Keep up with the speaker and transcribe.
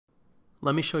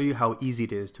Let me show you how easy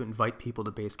it is to invite people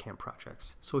to Basecamp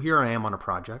projects. So here I am on a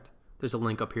project. There's a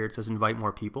link up here. It says invite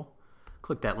more people.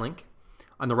 Click that link.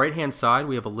 On the right hand side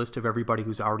we have a list of everybody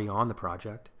who's already on the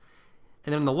project.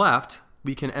 And then on the left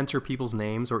we can enter people's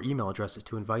names or email addresses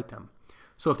to invite them.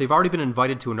 So if they've already been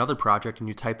invited to another project and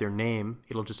you type their name,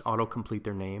 it'll just auto-complete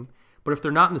their name. But if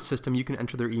they're not in the system, you can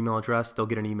enter their email address, they'll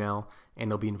get an email, and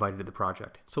they'll be invited to the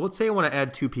project. So let's say I want to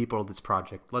add 2 people to this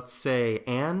project. Let's say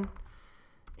Anne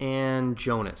and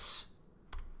Jonas.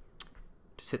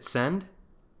 Just hit send,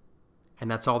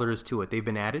 and that's all there is to it. They've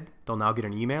been added. They'll now get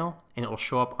an email, and it will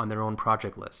show up on their own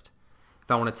project list. If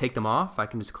I want to take them off, I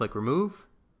can just click remove,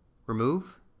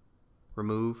 remove,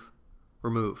 remove,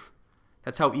 remove.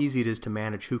 That's how easy it is to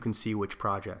manage who can see which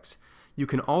projects. You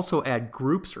can also add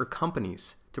groups or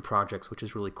companies to projects, which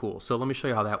is really cool. So let me show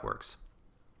you how that works.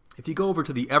 If you go over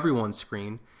to the Everyone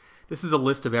screen, this is a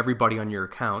list of everybody on your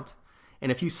account.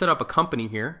 And if you set up a company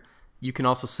here, you can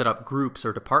also set up groups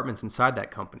or departments inside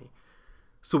that company.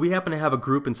 So we happen to have a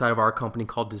group inside of our company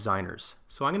called Designers.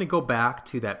 So I'm going to go back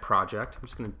to that project. I'm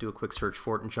just going to do a quick search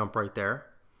for it and jump right there.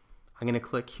 I'm going to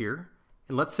click here.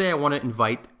 And let's say I want to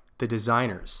invite the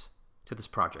designers to this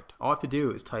project. All I have to do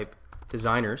is type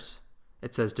designers.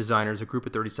 It says designers, a group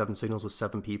of 37 signals with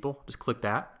 7 people. Just click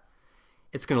that.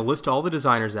 It's going to list all the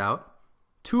designers out.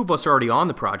 2 of us are already on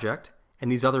the project,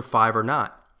 and these other 5 are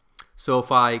not. So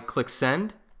if I click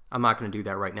send, I'm not going to do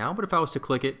that right now, but if I was to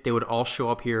click it, they would all show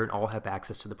up here and all have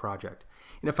access to the project.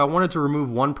 And if I wanted to remove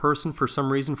 1 person for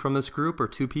some reason from this group, or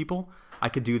 2 people, I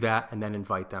could do that and then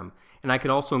invite them. And I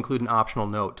could also include an optional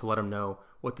note to let them know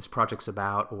what this project's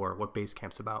about or what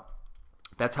Basecamp's about.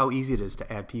 That's how easy it is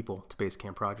to add people to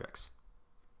Basecamp projects.